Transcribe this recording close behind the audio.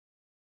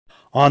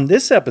On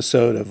this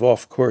episode of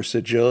Off Course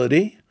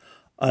Agility,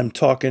 I'm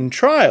talking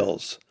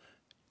trials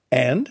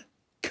and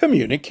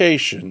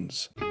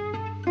communications.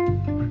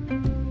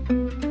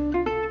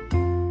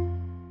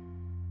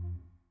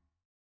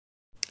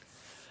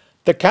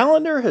 The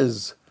calendar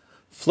has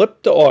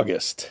flipped to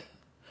August,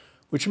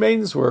 which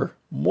means we're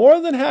more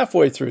than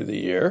halfway through the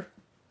year,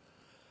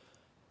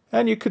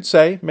 and you could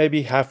say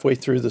maybe halfway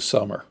through the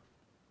summer.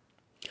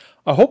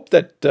 I hope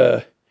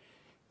that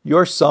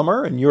your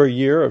summer and your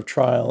year of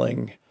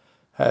trialing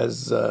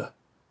has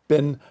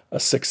been a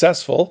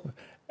successful,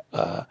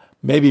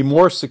 maybe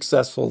more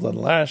successful than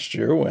last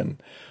year when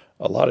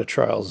a lot of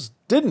trials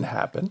didn't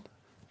happen.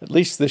 At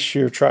least this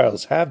year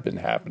trials have been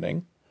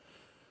happening.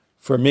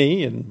 For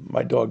me and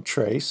my dog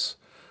Trace,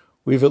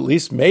 we've at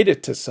least made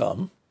it to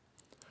some.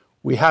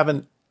 We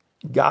haven't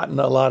gotten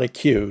a lot of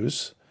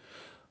cues,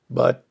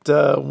 but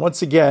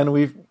once again,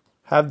 we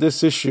have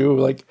this issue,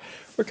 like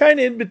we're kind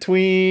of in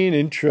between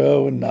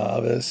intro and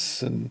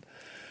novice, and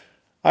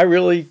I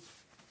really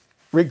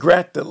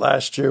regret that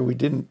last year we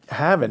didn't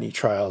have any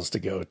trials to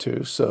go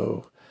to.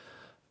 So,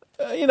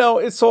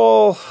 it's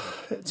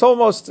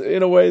almost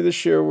in a way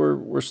this year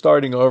we're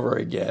starting over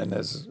again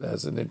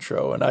as an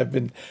intro, and I've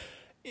been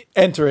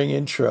entering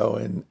intro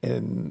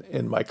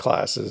in my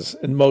classes,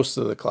 in most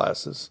of the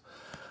classes.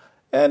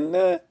 And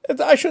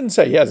I shouldn't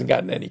say he hasn't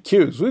gotten any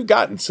cues. We've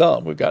gotten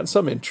some. We've gotten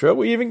some intro.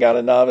 We even got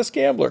a novice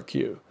gambler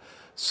cue.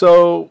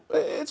 So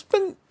it's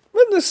been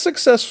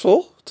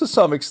successful to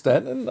some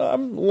extent, and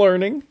I'm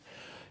learning.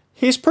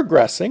 He's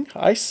progressing.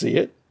 I see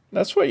it.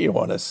 That's what you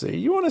want to see.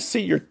 You want to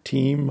see your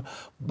team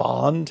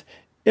bond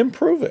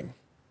improving.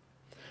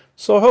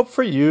 So I hope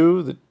for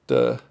you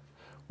that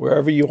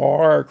wherever you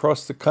are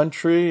across the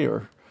country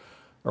or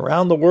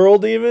around the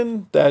world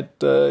even, that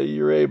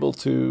you're able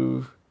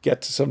to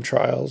get to some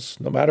trials,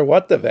 no matter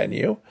what the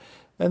venue,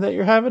 and that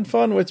you're having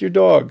fun with your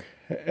dog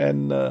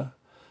and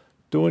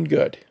doing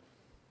good.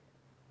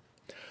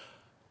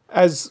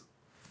 As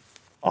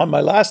on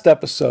my last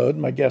episode,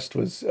 my guest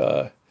was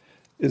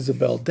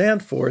Isabel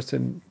Danforth,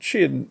 and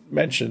she had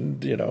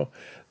mentioned,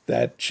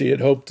 that she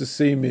had hoped to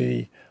see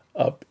me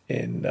up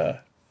in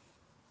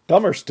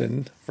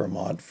Dummerston,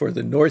 Vermont, for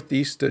the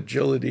Northeast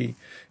Agility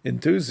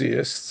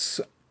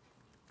Enthusiasts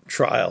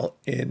trial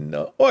in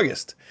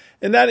August.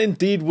 And that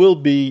indeed will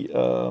be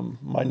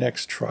my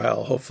next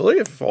trial, hopefully,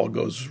 if all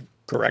goes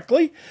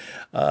correctly.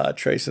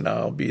 Trace and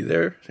I will be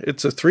there.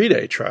 It's a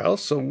 3-day trial,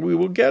 so we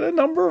will get a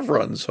number of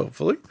runs,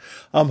 hopefully.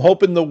 I'm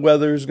hoping the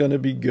weather's going to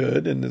be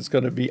good, and it's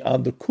going to be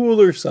on the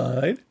cooler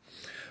side.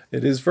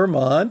 It is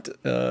Vermont,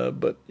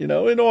 but, in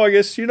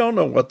August, you don't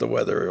know what the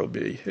weather will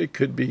be. It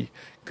could be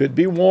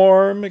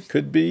warm, it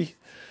could be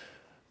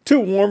too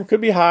warm,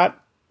 could be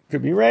hot,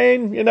 could be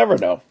rain, you never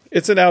know.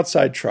 It's an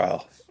outside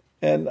trial.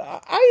 And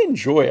I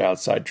enjoy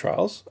outside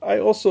trials. I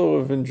also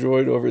have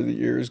enjoyed over the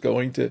years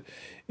going to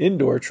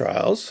indoor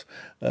trials.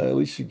 At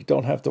least you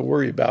don't have to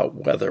worry about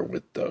weather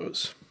with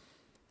those.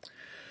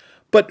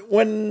 But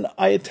when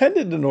I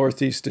attended the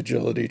Northeast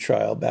Agility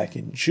trial back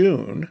in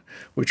June,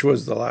 which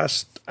was the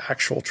last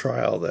actual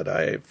trial that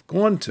I've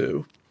gone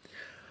to,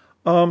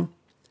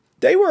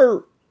 they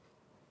were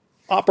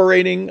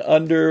operating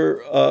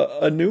under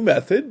a new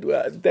method.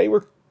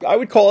 I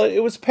would call it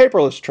was a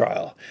paperless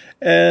trial.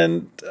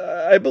 And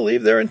I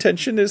believe their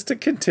intention is to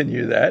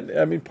continue that.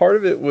 I mean, part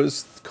of it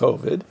was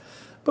COVID,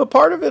 but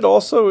part of it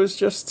also is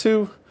just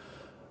to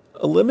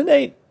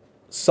eliminate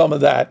some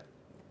of that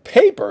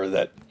paper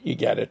that you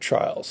get at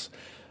trials.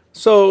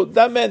 So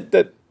that meant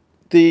that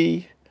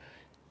the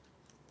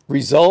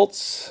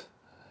results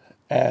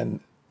and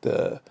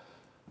the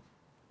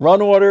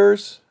run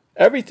orders,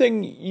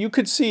 everything, you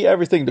could see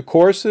everything, the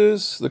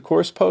courses, the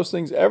course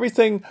postings,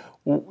 everything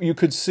you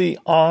could see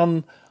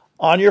on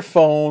your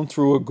phone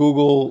through a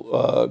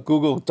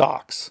Google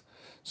Docs.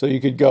 So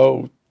you could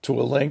go to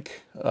a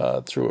link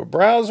through a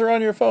browser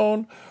on your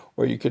phone,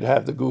 or you could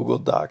have the Google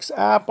Docs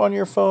app on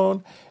your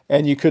phone,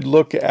 and you could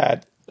look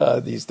at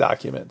these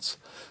documents.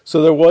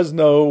 So there was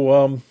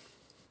no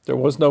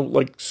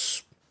like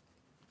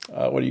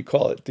what do you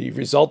call it? The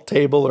result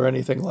table or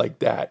anything like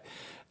that.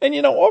 And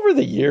over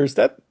the years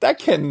that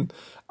can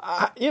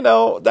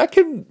that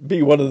can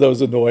be one of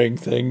those annoying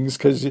things,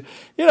 because,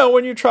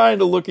 when you're trying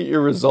to look at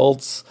your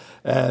results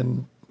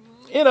and,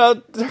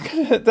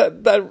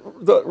 the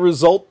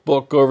result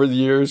book over the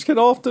years can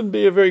often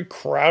be a very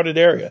crowded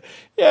area.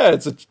 Yeah,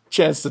 it's a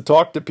chance to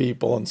talk to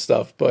people and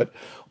stuff, but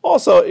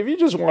also if you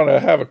just want to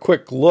have a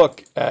quick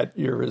look at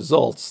your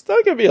results,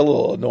 that can be a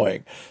little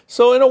annoying.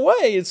 So in a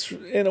way,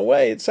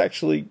 it's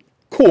actually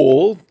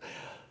cool,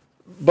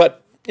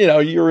 but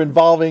you're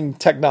involving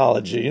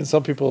technology, and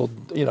some people,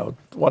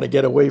 want to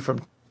get away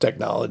from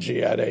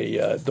technology at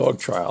a dog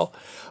trial.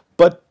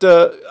 But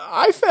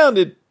I found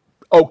it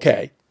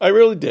okay. I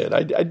really did.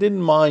 I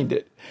didn't mind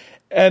it.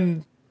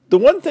 And the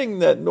one thing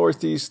that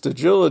Northeast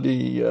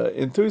Agility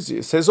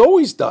Enthusiasts has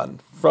always done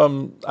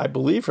from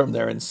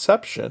their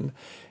inception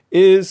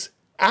is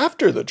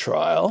after the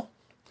trial,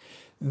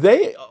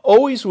 they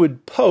always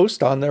would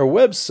post on their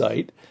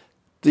website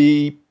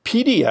the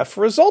PDF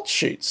results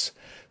sheets.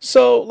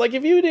 So, like,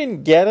 if you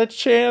didn't get a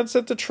chance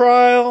at the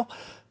trial,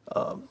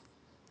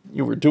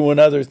 you were doing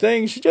other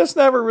things, you just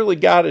never really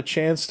got a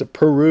chance to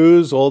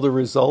peruse all the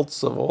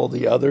results of all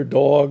the other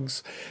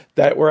dogs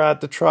that were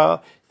at the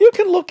trial, you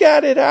can look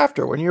at it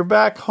after when you're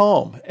back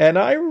home. And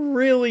I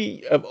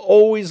really have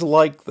always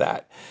liked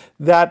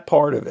that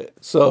part of it.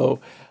 So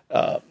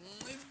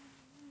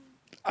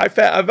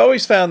I've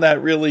always found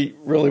that really,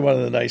 really one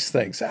of the nice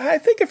things. I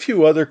think a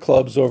few other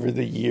clubs over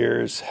the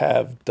years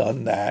have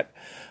done that.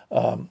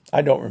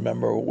 I don't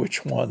remember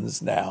which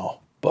ones now,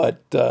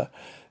 but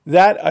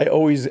that I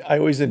always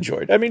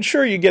enjoyed. I mean,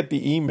 sure, you get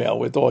the email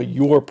with all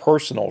your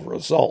personal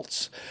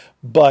results,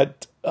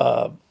 but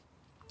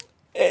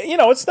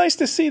it's nice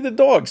to see the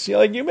dogs.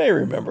 Like, you may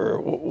remember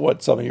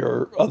what some of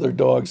your other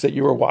dogs that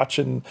you were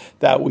watching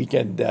that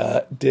weekend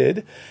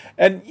did,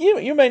 and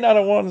you may not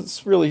have wanted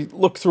to really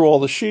look through all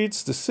the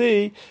sheets to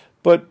see,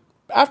 but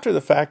after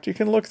the fact, you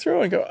can look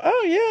through and go,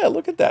 oh yeah,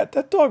 look at that.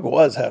 That dog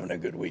was having a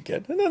good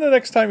weekend. And then the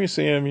next time you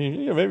see him,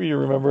 maybe you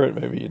remember it,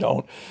 maybe you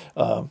don't,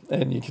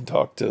 and you can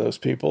talk to those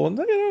people and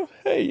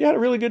hey, you had a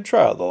really good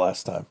trial the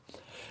last time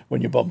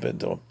when you bump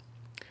into them.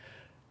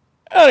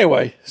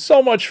 Anyway,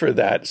 so much for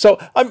that.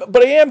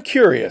 But I am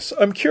curious.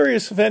 I'm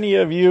curious if any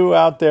of you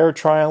out there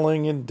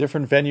trialing in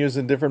different venues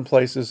in different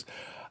places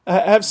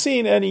have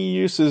seen any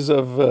uses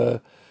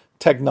of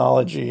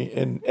technology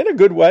in a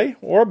good way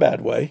or a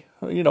bad way.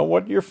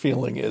 What your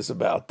feeling is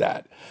about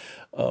that.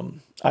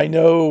 I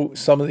know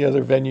some of the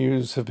other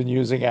venues have been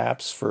using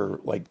apps for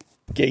like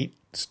gate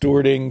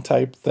stewarding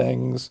type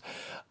things.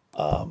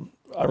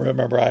 I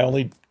remember I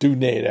only do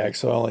NADAC,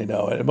 so I only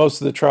know it. And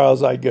most of the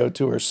trials I go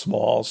to are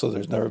small, so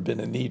there's never been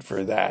a need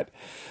for that.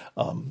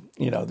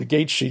 The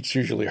gate sheets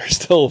usually are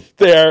still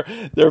there.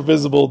 They're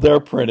visible.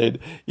 They're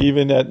printed.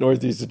 Even at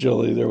Northeast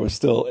Agility, there was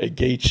still a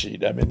gate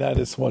sheet. I mean, that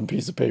is one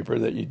piece of paper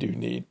that you do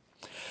need.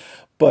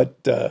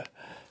 But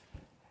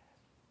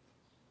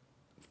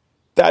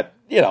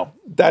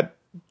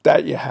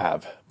that you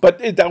have.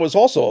 But that was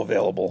also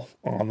available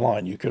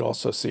online. You could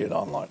also see it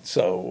online.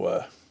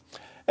 So,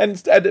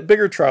 and at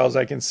bigger trials,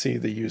 I can see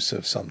the use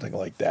of something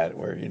like that,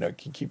 where you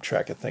can keep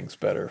track of things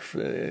better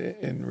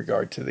in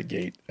regard to the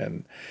gate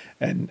and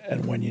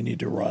when you need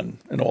to run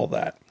and all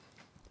that.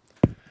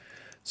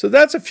 So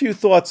that's a few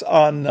thoughts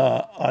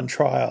on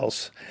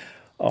trials.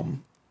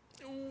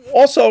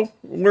 Also,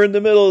 we're in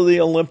the middle of the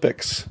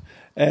Olympics,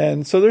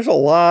 and so there's a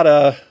lot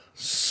of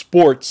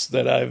sports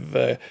that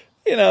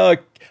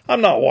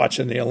I'm not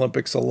watching the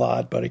Olympics a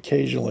lot, but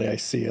occasionally I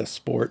see a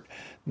sport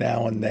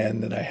now and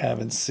then that I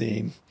haven't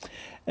seen.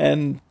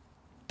 And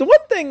the one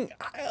thing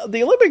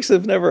the Olympics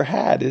have never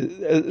had,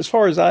 as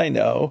far as I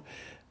know,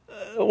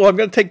 I'm going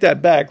to take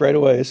that back right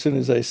away as soon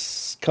as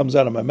it comes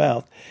out of my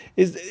mouth,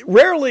 is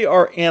rarely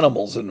are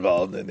animals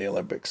involved in the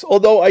Olympics.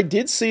 Although I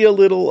did see a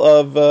little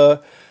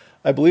of,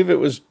 I believe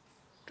is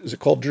it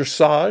called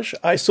dressage?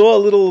 I saw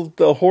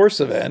the horse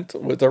event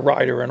with a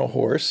rider and a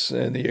horse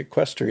in the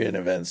equestrian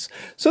events.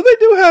 So they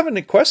do have an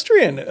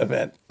equestrian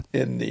event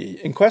in the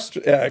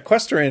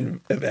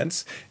equestrian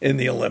events in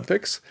the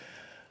Olympics.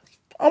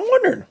 I'm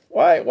wondering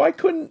why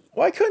couldn't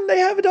they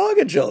have a dog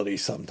agility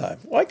sometime?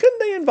 Why couldn't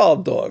they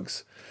involve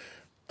dogs?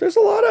 There's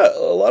a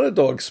lot of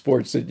dog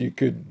sports that you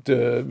could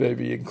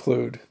maybe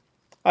include.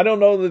 I don't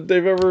know that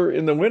they've ever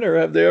in the winter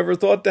have they ever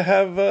thought to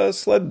have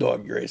sled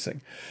dog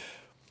racing.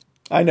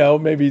 I know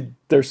maybe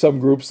there's some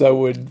groups that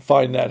would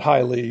find that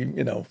highly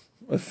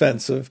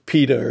offensive,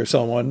 PETA or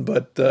someone,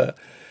 but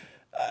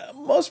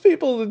most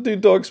people that do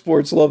dog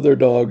sports love their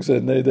dogs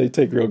and they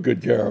take real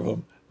good care of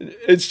them.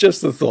 It's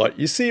just a thought.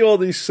 You see all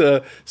these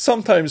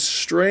sometimes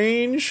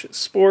strange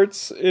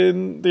sports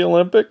in the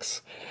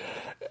Olympics.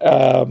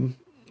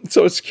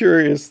 So it's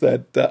curious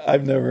that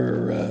I've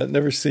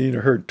never seen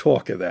or heard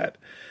talk of that.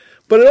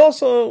 But it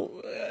also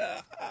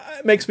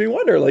makes me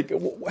wonder, like,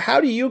 how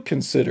do you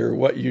consider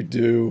what you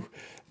do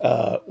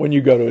when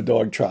you go to a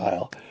dog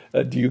trial?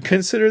 Do you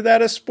consider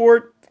that a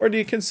sport or do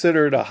you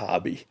consider it a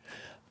hobby?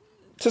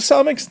 To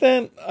some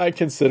extent, I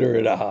consider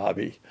it a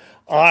hobby.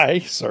 I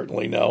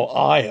certainly know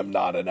I am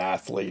not an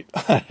athlete.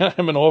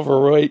 I'm an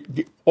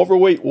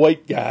overweight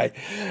white guy.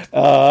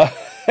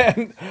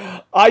 And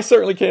I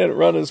certainly can't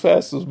run as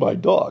fast as my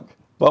dog.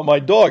 But my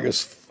dog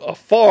is a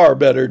far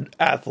better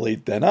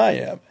athlete than I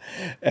am.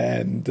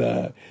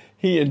 And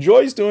he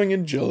enjoys doing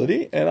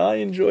agility, and I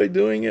enjoy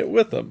doing it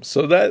with him.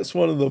 So that's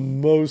one of the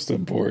most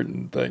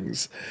important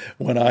things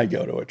when I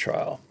go to a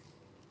trial.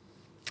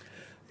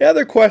 The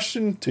other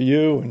question to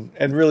you,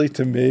 and really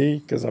to me,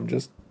 because I'm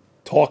just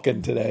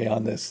talking today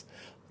on this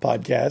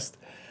podcast,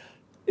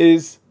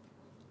 is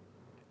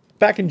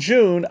back in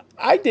June,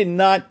 I did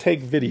not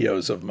take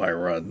videos of my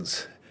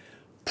runs.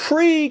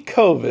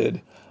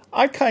 Pre-COVID,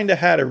 I kind of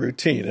had a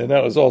routine, and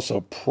that was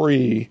also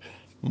pre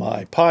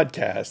my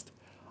podcast.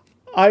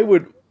 I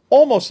would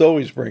almost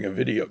always bring a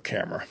video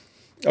camera,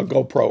 a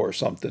GoPro or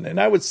something, and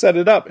I would set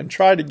it up and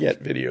try to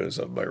get videos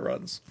of my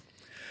runs.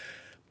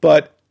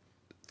 But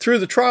through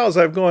the trials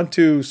I've gone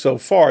to so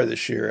far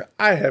this year,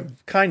 I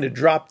have kind of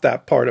dropped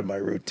that part of my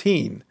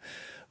routine.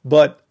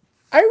 But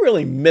I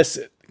really miss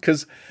it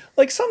because,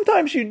 like,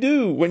 sometimes you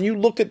do when you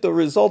look at the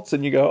results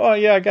and you go, oh,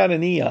 yeah, I got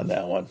an E on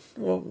that one.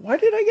 Well, why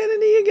did I get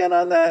an E again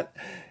on that?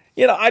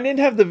 I didn't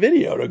have the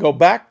video to go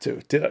back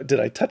to. Did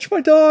I touch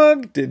my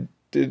dog? Did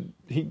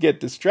he get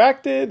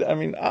distracted? I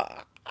mean,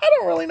 I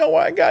don't really know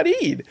why I got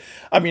E'd.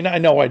 I mean, I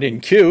know I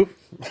didn't cue.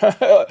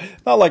 Not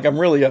like I'm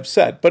really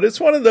upset, but it's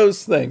one of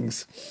those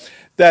things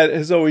that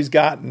has always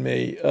gotten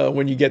me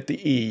when you get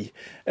the E.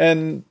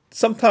 And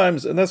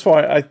sometimes, and that's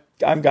why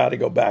I've got to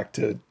go back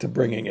to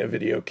bringing a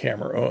video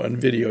camera and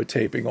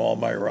videotaping all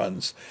my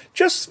runs,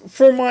 just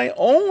for my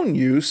own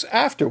use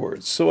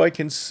afterwards, so I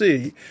can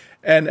see,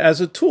 and as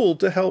a tool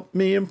to help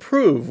me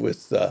improve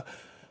with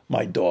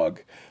my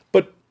dog.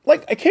 But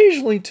like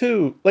occasionally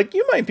too, like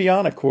you might be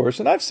on a course,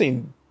 and I've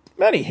seen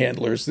many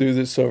handlers do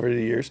this over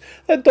the years.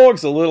 That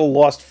dog's a little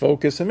lost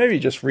focus, and maybe you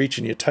just reach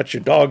and you touch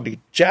your dog to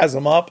jazz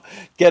him up,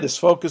 get his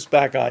focus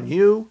back on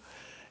you.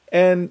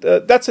 And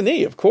that's an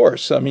E, of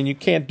course. I mean, you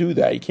can't do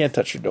that. You can't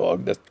touch your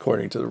dog, that's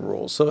according to the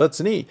rules. So that's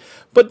an E.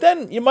 But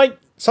then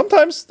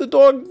sometimes the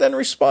dog then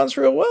responds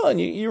real well,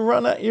 and you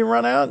run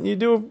out and you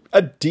do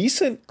a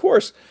decent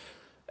course.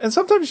 And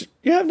sometimes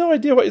you have no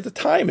idea what the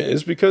time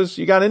is because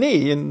you got an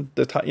E, and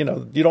the time, you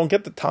don't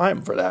get the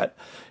time for that.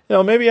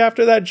 Maybe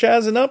after that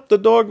jazzing up, the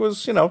dog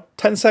was,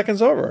 10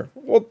 seconds over.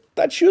 Well,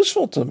 that's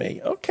useful to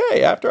me.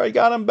 Okay, after I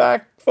got him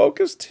back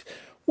focused,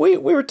 we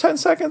were 10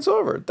 seconds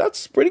over.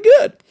 That's pretty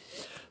good.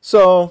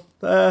 So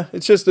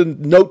it's just a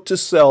note to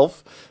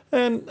self,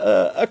 and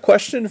a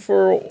question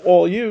for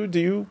all you. Do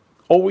you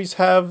always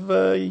have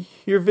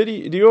your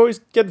video? Do you always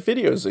get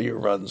videos of your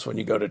runs when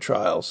you go to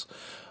trials?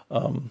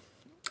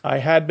 I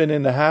had been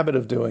in the habit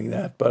of doing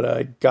that, but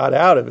I got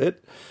out of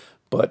it.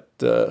 But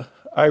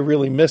I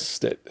really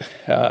missed it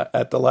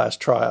at the last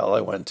trial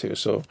I went to.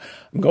 So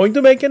I'm going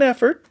to make an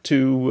effort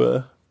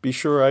to be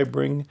sure I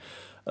bring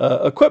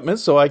equipment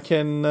so I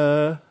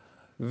can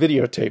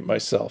videotape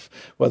myself,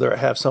 whether I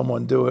have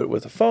someone do it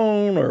with a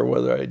phone or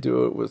whether I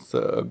do it with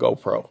a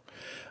GoPro.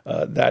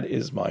 That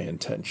is my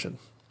intention.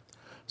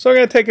 So I'm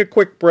going to take a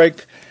quick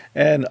break,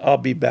 and I'll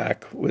be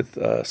back with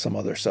some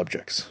other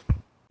subjects.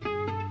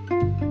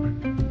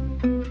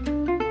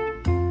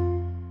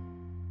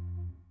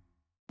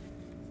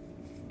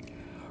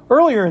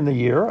 Earlier in the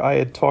year, I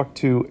had talked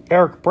to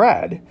Eric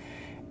Brad,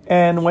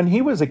 and when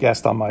he was a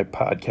guest on my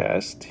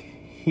podcast,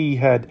 he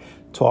had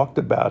talked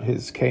about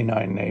his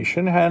K9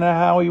 Nation and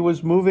how he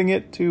was moving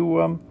it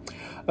to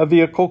a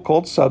vehicle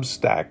called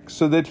Substack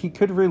so that he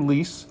could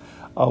release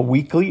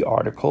weekly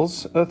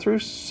articles through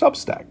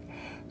Substack.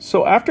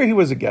 So after he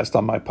was a guest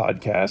on my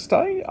podcast,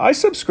 I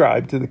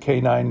subscribed to the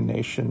K9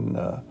 Nation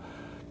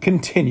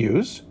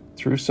Continues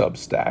through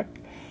Substack.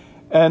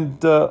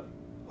 And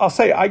I'll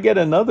say I get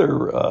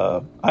another,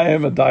 I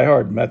am a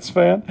diehard Mets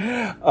fan.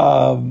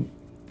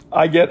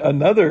 I get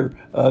another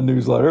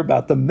newsletter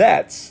about the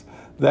Mets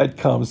that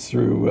comes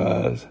through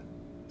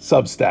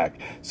Substack.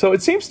 So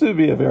it seems to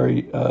be a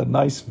very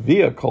nice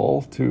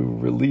vehicle to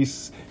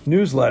release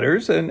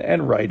newsletters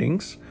and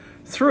writings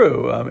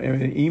through.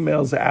 It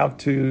emails out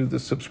to the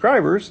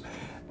subscribers,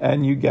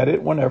 and you get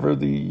it whenever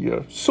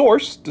the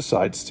source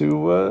decides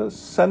to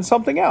send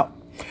something out.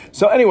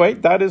 So anyway,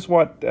 that is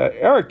what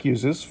Eric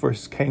uses for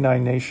his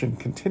K9 Nation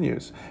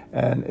Continues,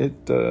 and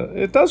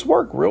it does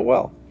work real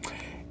well.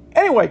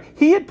 Anyway,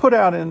 he had put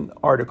out an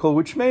article,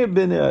 which may have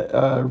been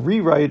a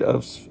rewrite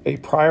of a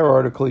prior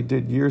article he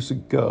did years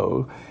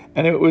ago,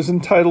 and it was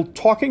entitled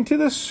Talking to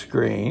the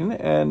Screen,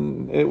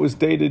 and it was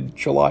dated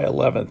July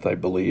 11th, I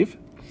believe.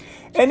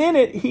 And in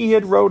it, he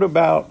had wrote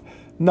about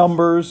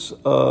numbers,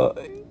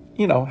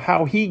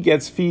 how he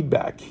gets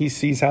feedback. He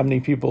sees how many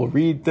people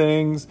read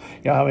things,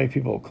 how many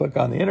people click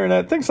on the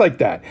internet, things like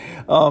that.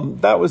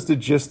 That was the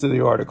gist of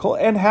the article,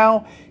 and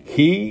how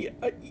he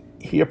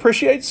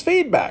appreciates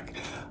feedback.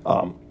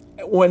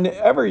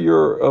 Whenever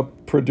you're a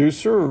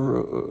producer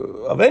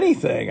of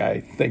anything, I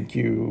think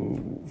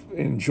you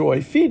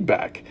enjoy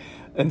feedback.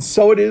 And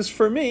so it is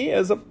for me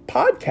as a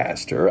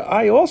podcaster.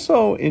 I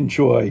also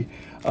enjoy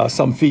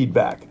some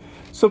feedback.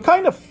 So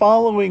kind of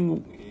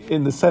following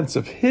in the sense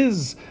of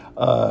his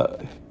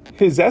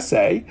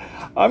essay,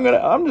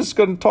 I'm just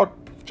going to talk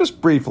just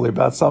briefly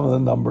about some of the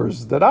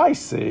numbers that I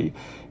see,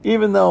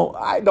 even though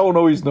I don't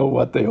always know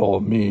what they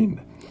all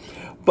mean.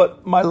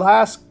 But my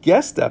last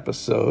guest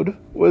episode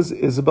was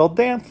Isabel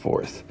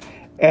Danforth,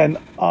 and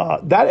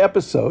that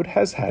episode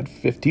has had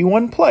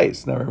 51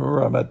 plays. Now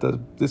remember, I'm at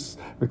this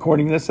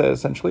recording this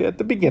essentially at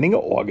the beginning of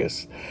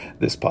August,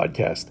 this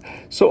podcast.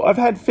 So I've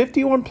had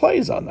 51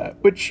 plays on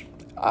that, which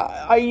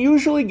I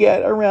usually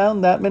get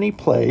around that many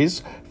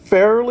plays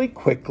fairly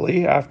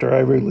quickly after I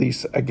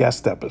release a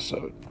guest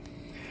episode.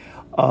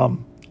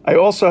 I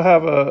also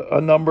have a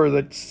number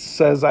that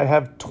says I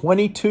have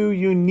 22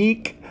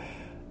 unique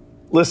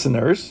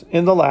listeners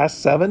in the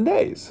last 7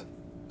 days.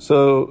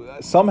 So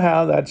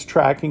somehow that's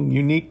tracking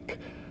unique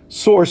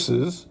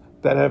sources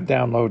that have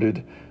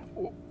downloaded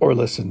or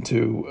listened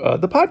to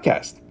the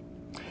podcast.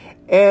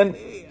 And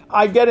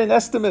I get an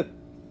estimate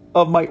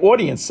of my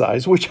audience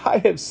size, which I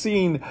have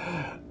seen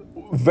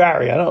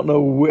vary. I don't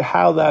know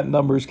how that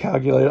number is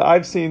calculated.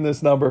 I've seen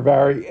this number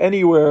vary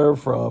anywhere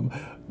from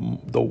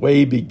the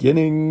way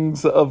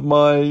beginnings of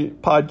my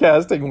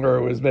podcasting, where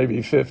it was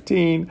maybe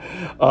 15,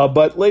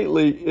 but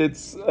lately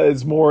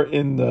it's more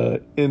in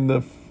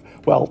the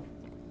well,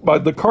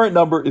 but the current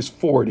number is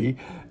 40.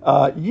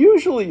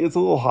 Usually it's a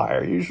little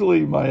higher.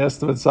 Usually my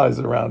estimate size is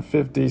around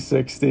 50,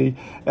 60,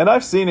 and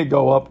I've seen it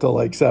go up to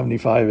like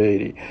 75,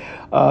 80.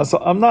 So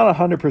I'm not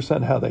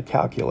 100% how they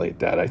calculate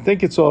that. I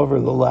think it's over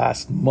the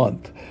last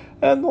month.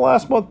 And the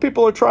last month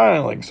people are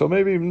trialing, so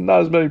maybe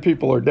not as many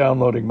people are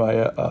downloading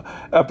my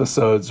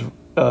episodes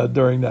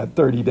during that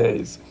 30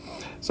 days.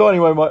 So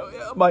anyway,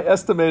 my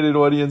estimated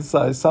audience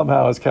size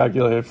somehow is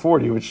calculated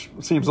 40, which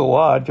seems a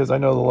lot because I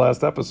know the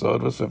last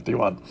episode was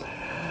 51.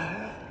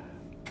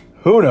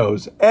 Who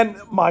knows? And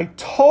my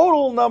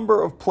total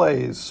number of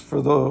plays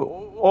for the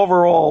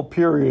overall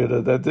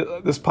period that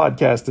this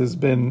podcast has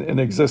been in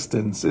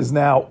existence is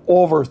now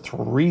over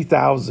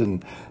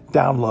 3,000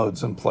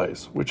 downloads and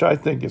plays, which I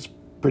think is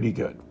pretty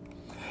good.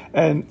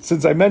 And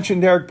since I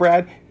mentioned Eric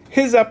Brad,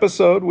 his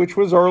episode, which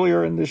was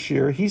earlier in this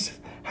year, he's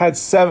had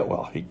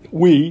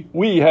we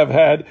have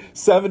had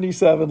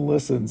 77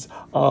 listens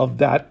of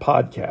that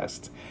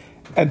podcast.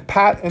 And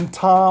Pat and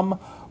Tom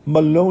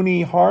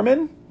Maloney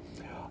Harmon,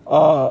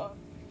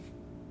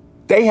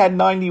 they had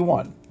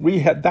 91. We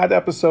had that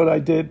episode I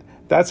did,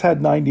 that's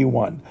had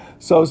 91.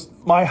 So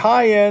my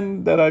high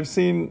end that I've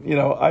seen,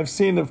 I've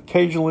seen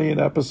occasionally an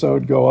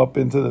episode go up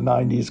into the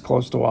 90s,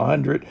 close to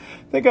 100. I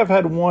think I've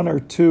had one or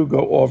two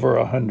go over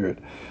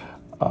 100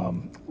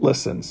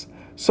 listens.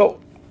 So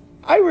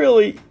I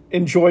really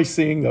enjoy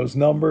seeing those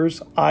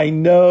numbers. I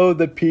know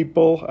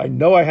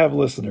I have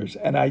listeners,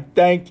 and I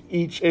thank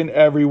each and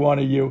every one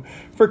of you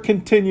for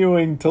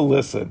continuing to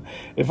listen.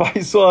 If I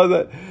saw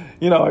that,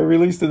 I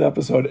released an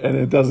episode and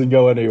it doesn't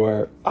go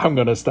anywhere, I'm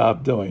going to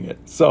stop doing it.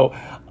 So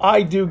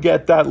I do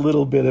get that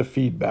little bit of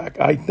feedback.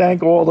 I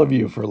thank all of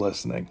you for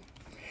listening.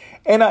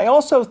 And I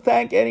also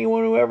thank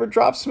anyone who ever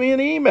drops me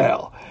an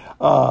email.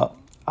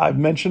 I've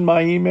mentioned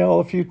my email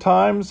a few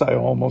times. I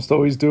almost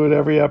always do it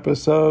every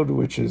episode,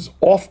 which is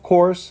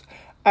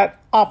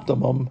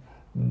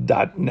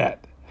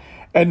offcourse@optimum.net.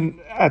 And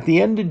at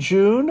the end of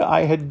June,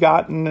 I had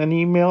gotten an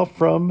email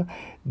from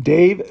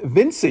Dave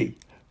Vinci,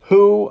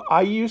 who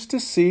I used to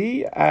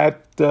see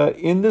at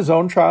in the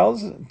Zone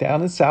Trials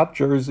down in South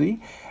Jersey.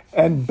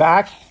 And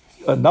back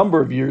a number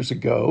of years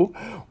ago,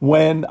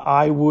 when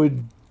I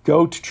would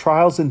go to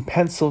trials in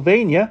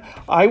Pennsylvania,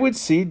 I would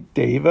see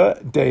Dave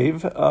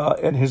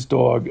and his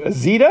dog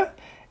Zeta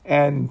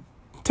and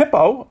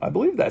Tippo. I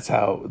believe that's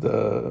how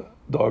the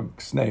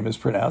dog's name is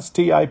pronounced,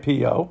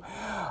 T-I-P-O.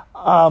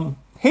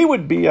 He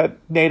would be at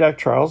NADAC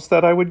trials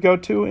that I would go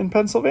to in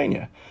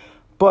Pennsylvania.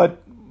 But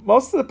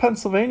most of the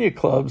Pennsylvania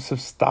clubs have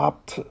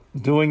stopped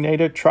doing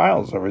NADAC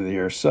trials over the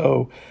years.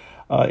 So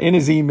in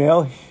his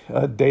email,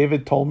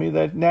 David told me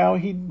that now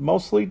he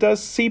mostly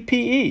does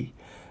CPE.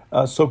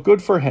 So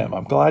good for him.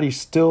 I'm glad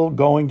he's still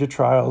going to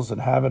trials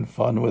and having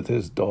fun with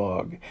his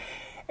dog.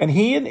 And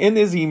in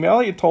his email,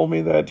 he told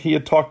me that he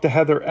had talked to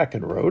Heather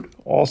Eckenrode,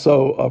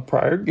 also a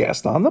prior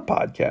guest on the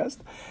podcast,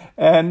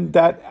 and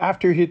that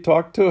after he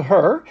talked to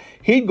her,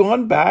 he'd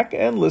gone back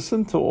and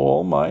listened to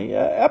all my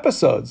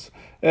episodes,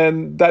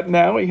 and that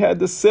now he had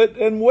to sit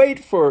and wait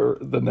for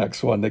the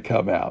next one to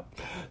come out.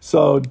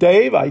 So,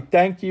 Dave, I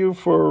thank you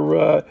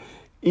for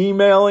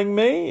emailing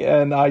me,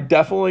 and I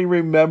definitely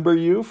remember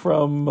you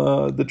from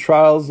the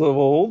trials of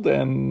old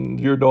and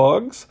your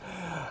dogs.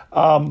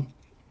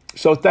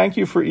 So thank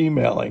you for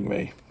emailing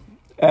me.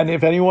 And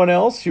if anyone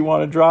else, you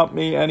want to drop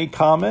me any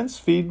comments,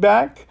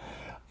 feedback,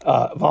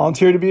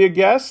 volunteer to be a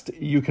guest,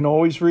 you can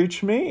always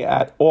reach me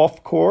at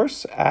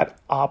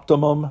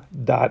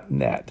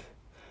offcourse@optimum.net.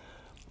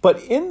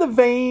 But in the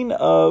vein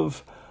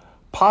of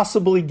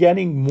possibly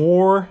getting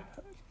more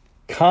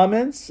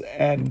comments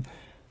and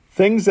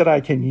things that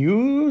I can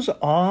use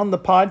on the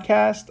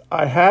podcast,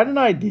 I had an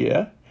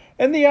idea,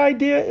 and the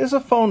idea is a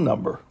phone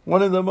number,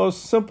 one of the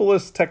most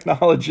simplest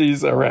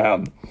technologies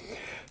around.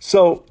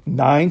 So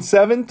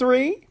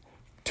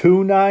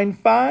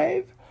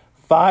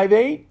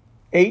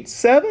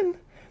 973-295-5887,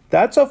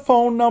 that's a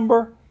phone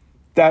number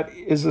that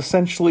is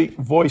essentially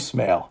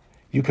voicemail.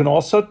 You can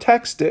also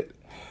text it.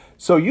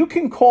 So you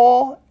can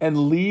call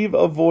and leave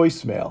a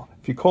voicemail.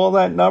 If you call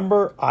that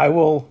number,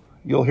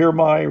 you'll hear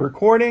my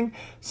recording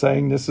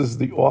saying this is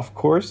the Off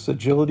Course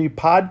Agility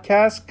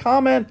Podcast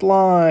comment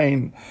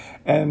line.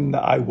 And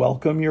I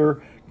welcome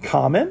your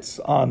comments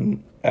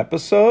on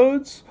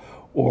episodes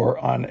or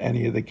on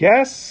any of the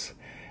guests,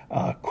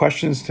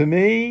 questions to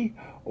me,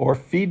 or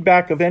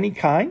feedback of any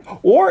kind.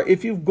 Or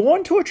if you've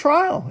gone to a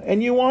trial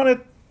and you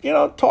want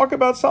to, talk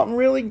about something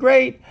really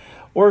great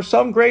or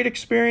some great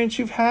experience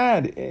you've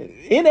had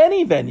in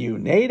any venue,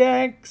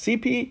 NADAC,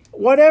 CP,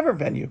 whatever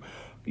venue,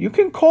 you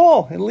can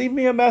call and leave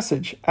me a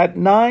message at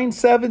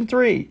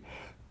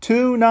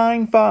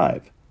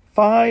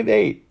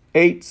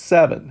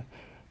 973-295-5887.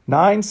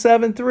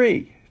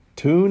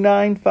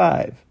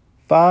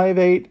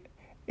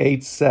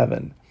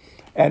 973-295-5887.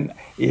 And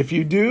if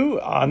you do,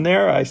 on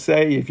there, I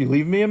say, if you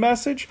leave me a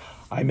message,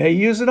 I may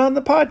use it on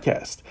the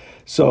podcast.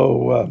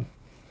 So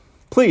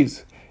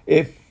please,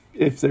 if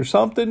there's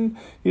something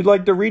you'd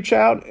like to reach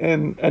out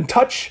and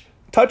touch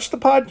the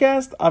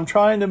podcast, I'm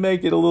trying to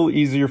make it a little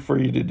easier for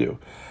you to do.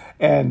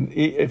 And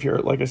if you're,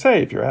 like I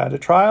say, if you're at a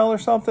trial or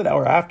something,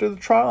 or after the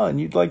trial,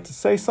 and you'd like to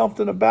say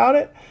something about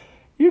it,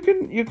 you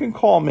can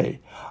call me.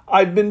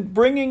 I've been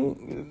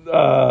bringing,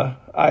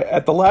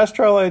 at the last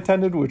trial I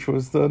attended, which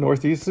was the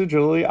Northeast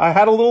Agility, I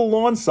had a little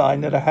lawn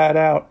sign that I had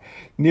out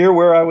near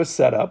where I was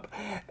set up,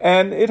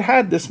 and it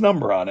had this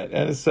number on it,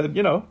 and it said,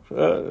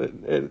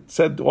 it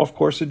said Off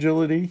Course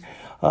Agility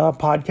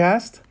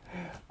podcast,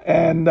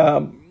 and,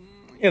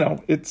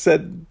 it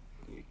said,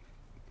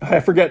 I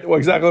forget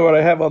exactly what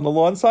I have on the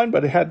lawn sign,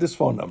 but it had this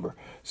phone number.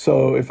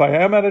 So if I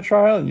am at a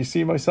trial and you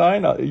see my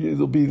sign,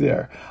 it'll be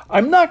there.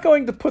 I'm not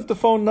going to put the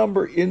phone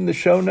number in the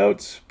show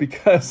notes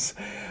because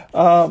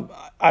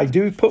I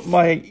do put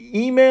my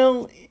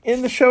email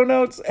in the show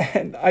notes,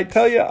 and I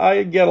tell you,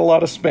 I get a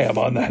lot of spam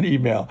on that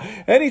email.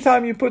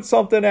 Anytime you put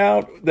something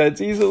out that's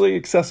easily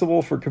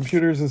accessible for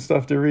computers and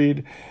stuff to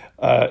read,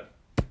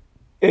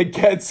 it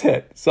gets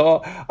hit.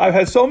 So I've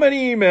had so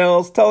many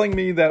emails telling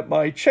me that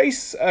my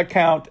Chase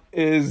account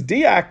is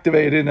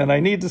deactivated and I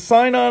need to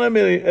sign on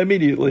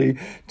immediately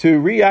to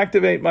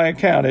reactivate my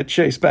account at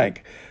Chase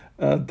Bank.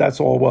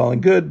 That's all well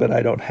and good, but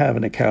I don't have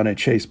an account at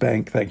Chase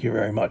Bank. Thank you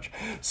very much.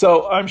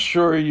 So I'm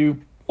sure you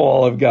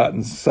all have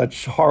gotten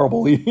such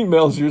horrible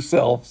emails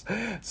yourselves.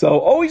 So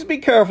always be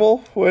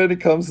careful when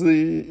it comes to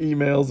the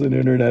emails and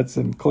internets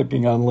and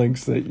clicking on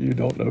links that you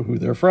don't know who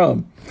they're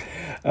from.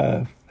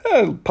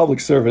 Public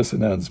service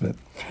announcement.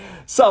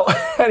 So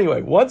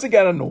anyway, once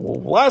again,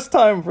 last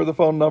time for the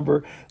phone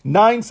number,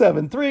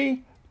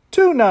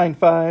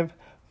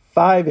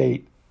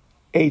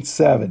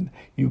 973-295-5887.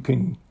 You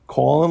can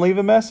call and leave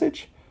a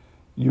message.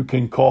 You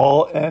can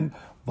call and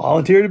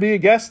volunteer to be a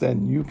guest,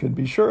 and you can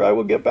be sure I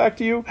will get back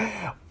to you.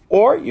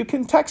 Or you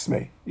can text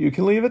me. You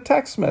can leave a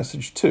text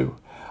message too.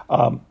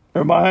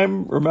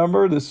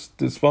 Remember,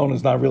 this phone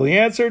is not really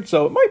answered,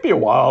 so it might be a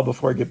while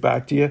before I get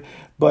back to you,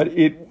 but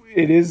it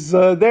is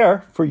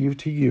there for you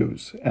to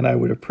use. And I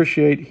would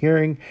appreciate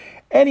hearing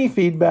any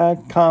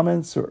feedback,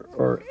 comments,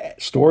 or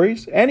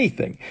stories,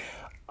 anything.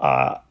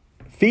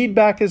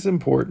 Feedback is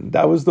important.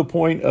 That was the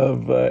point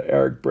of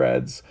Eric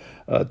Brad's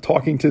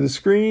Talking to the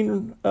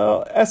Screen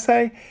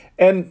essay.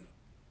 And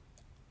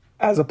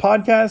as a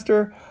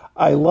podcaster,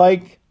 I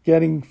like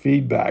getting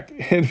feedback.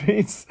 It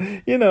means,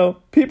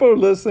 people are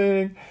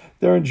listening,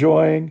 they're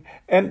enjoying,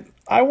 and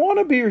I want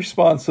to be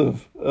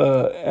responsive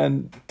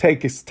and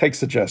take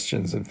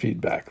suggestions and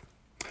feedback.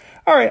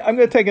 All right, I'm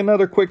going to take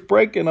another quick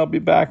break, and I'll be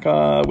back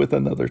with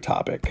another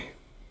topic.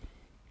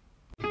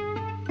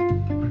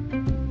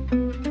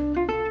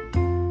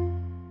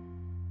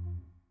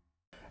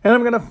 And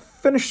I'm going to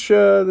finish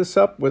this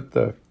up with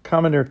a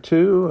comment or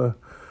two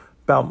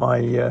about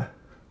my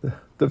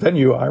the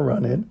venue I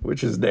run in,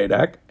 which is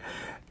NADAC,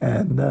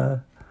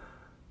 and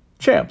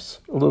Champs,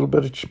 a little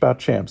bit about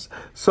Champs.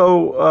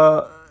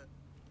 So,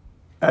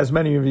 as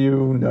many of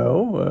you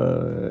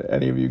know,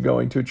 any of you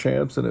going to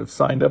Champs and have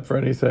signed up for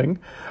anything,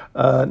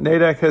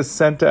 NADAC has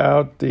sent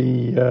out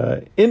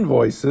the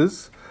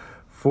invoices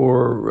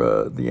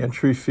for the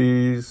entry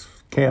fees,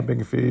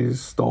 camping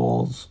fees,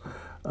 stalls,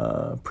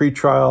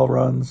 pre-trial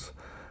runs.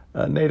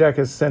 NADAC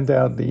has sent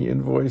out the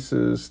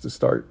invoices to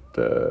start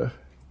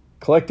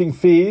collecting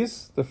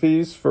the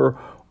fees for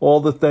all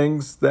the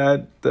things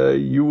that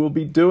you will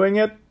be doing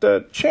at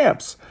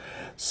Champs.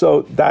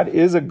 So that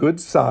is a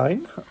good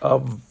sign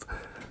of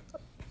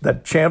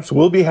that Champs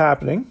will be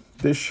happening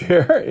this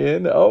year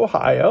in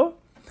Ohio.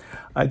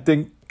 I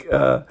think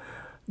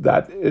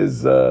that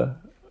is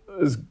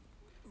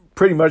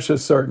pretty much a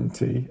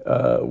certainty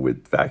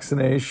with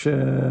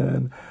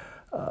vaccination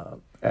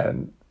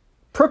and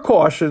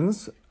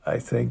precautions. I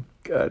think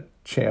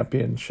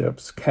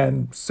championships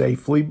can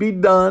safely be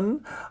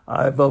done.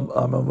 I'm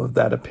of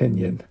that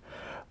opinion.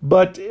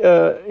 But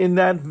in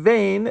that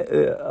vein,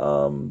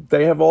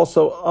 they have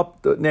also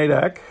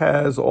NADAC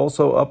has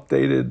also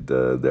updated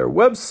their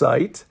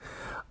website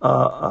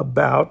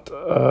about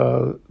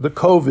the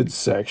COVID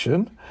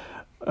section.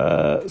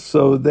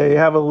 So they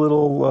have a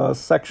little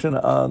section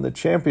on the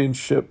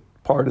championship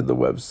part of the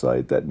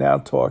website that now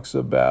talks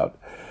about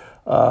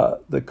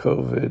the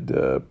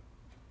COVID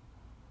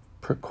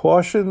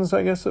precautions,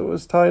 I guess it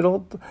was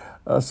titled,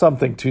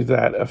 something to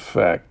that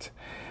effect.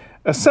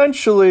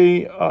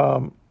 Essentially,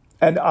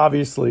 and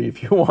obviously,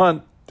 if you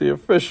want the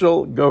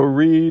official, go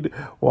read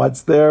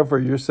what's there for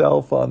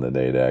yourself on the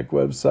NADAC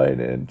website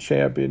and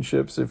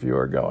championships if you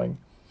are going.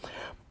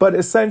 But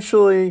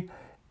essentially,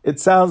 it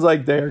sounds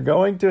like they are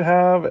going to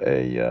have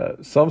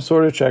some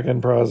sort of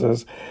check-in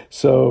process.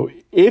 So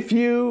if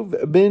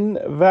you've been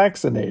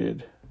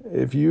vaccinated,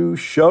 if you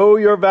show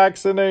your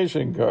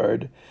vaccination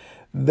card,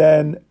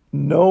 then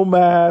no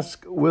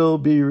mask will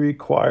be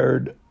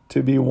required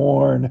to be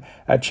worn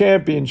at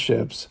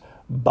championships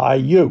by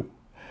you.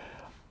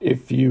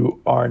 if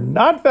you are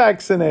not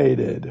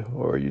vaccinated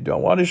or you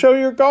don't want to show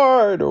your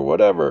card or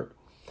whatever,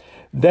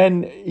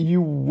 then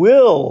you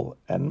will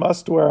and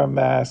must wear a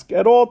mask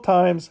at all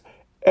times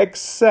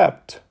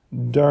except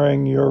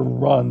during your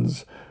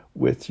runs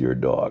with your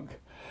dog.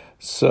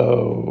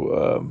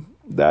 So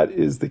that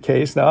is the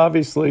case. Now,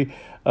 obviously,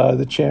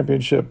 the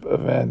championship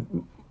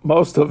event,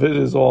 most of it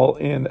is all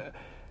in,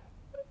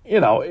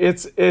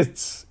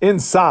 it's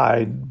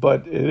inside,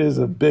 but it is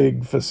a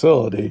big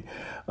facility.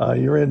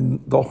 You're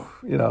in the,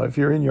 if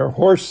you're in your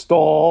horse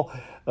stall,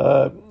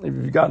 if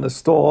you've gotten a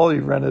stall,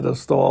 you've rented a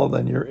stall,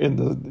 then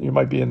you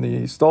might be in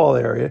the stall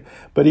area.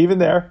 But even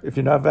there, if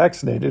you're not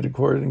vaccinated,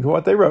 according to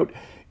what they wrote,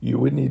 you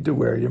would need to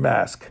wear your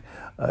mask.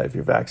 If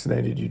you're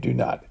vaccinated, you do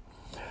not.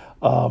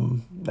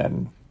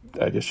 And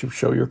I guess you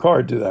show your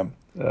card to them.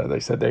 They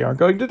said they aren't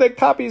going to take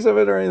copies of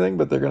it or anything,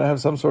 but they're going to have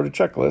some sort of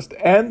checklist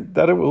and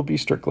that it will be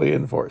strictly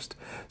enforced.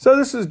 So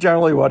this is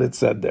generally what it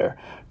said there.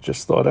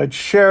 Just thought I'd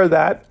share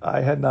that.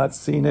 I had not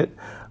seen it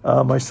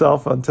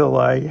myself until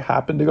I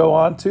happened to go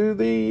on to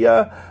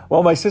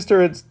my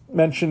sister had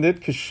mentioned it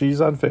because she's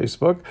on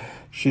Facebook.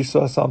 She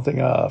saw something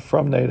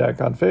from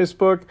NADAC on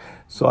Facebook,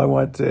 so I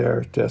went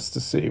there just to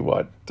see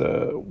what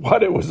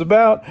it was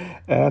about,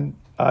 and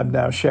I'm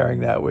now sharing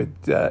that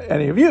with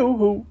any of you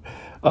who,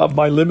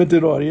 my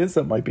limited audience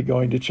that might be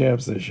going to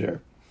champs this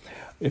year.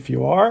 If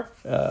you are,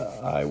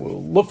 I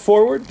will look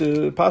forward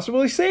to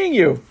possibly seeing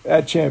you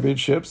at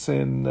championships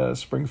in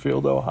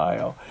Springfield,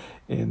 Ohio,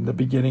 in the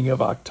beginning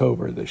of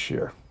October this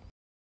year.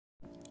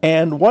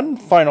 And one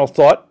final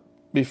thought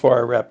before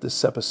I wrap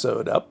this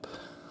episode up,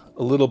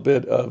 a little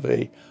bit of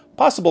a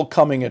possible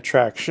coming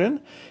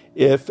attraction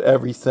if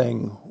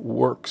everything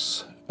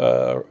works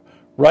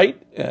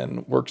right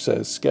and works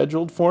as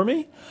scheduled for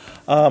me.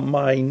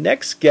 My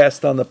next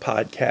guest on the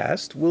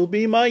podcast will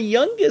be my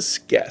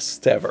youngest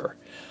guest ever,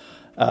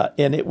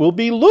 and it will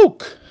be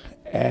Luke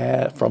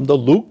from the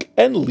Luke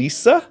and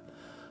Lisa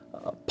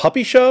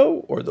Puppy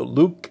Show, or the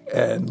Luke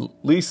and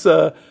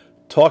Lisa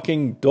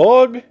Talking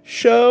Dog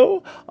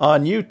Show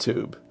on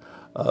YouTube.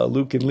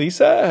 Luke and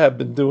Lisa have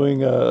been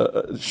doing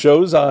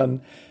shows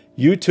on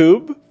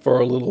YouTube for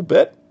a little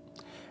bit,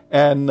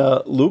 and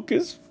Luke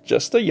is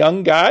just a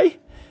young guy,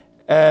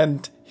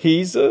 and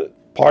he's a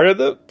part of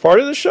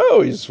the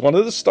show. He's one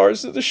of the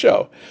stars of the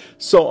show.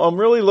 So I'm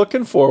really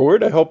looking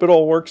forward. I hope it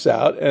all works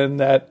out, and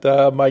that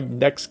my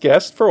next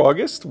guest for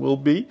August will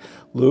be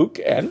Luke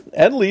and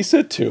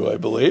Lisa too, I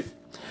believe.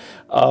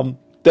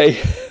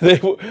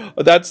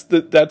 That's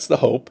the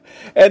hope.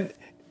 And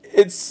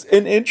it's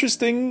an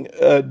interesting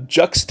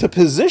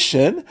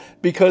juxtaposition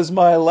because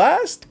my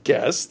last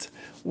guest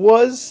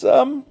was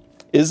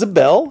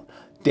Isabel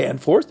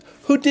Danforth,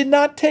 who did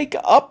not take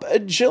up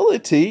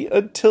agility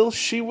until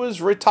she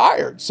was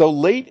retired. So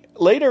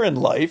later in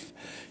life,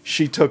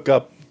 she took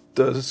up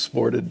the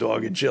sport of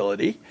dog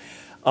agility.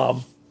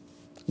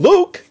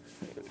 Luke,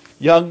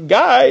 young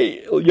guy,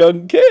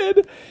 young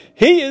kid,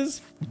 he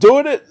is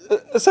doing it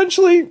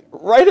essentially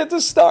right at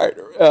the start.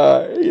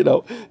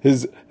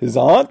 His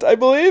aunt, I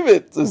believe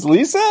it is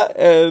Lisa,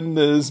 and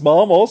his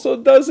mom also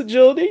does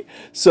agility.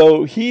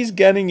 So he's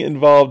getting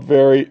involved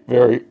very,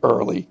 very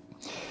early.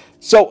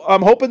 So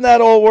I'm hoping that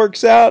all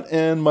works out,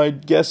 and my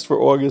guest for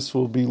August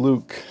will be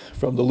Luke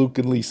from the Luke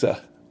and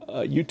Lisa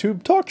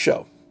YouTube talk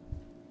show.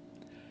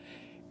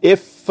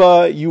 If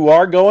you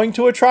are going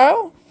to a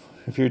trial,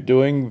 if you're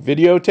doing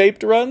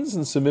videotaped runs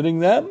and submitting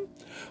them,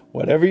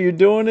 whatever you're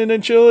doing in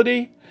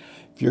agility,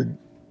 if you're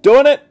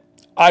doing it,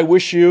 I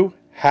wish you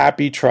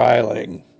happy trialing.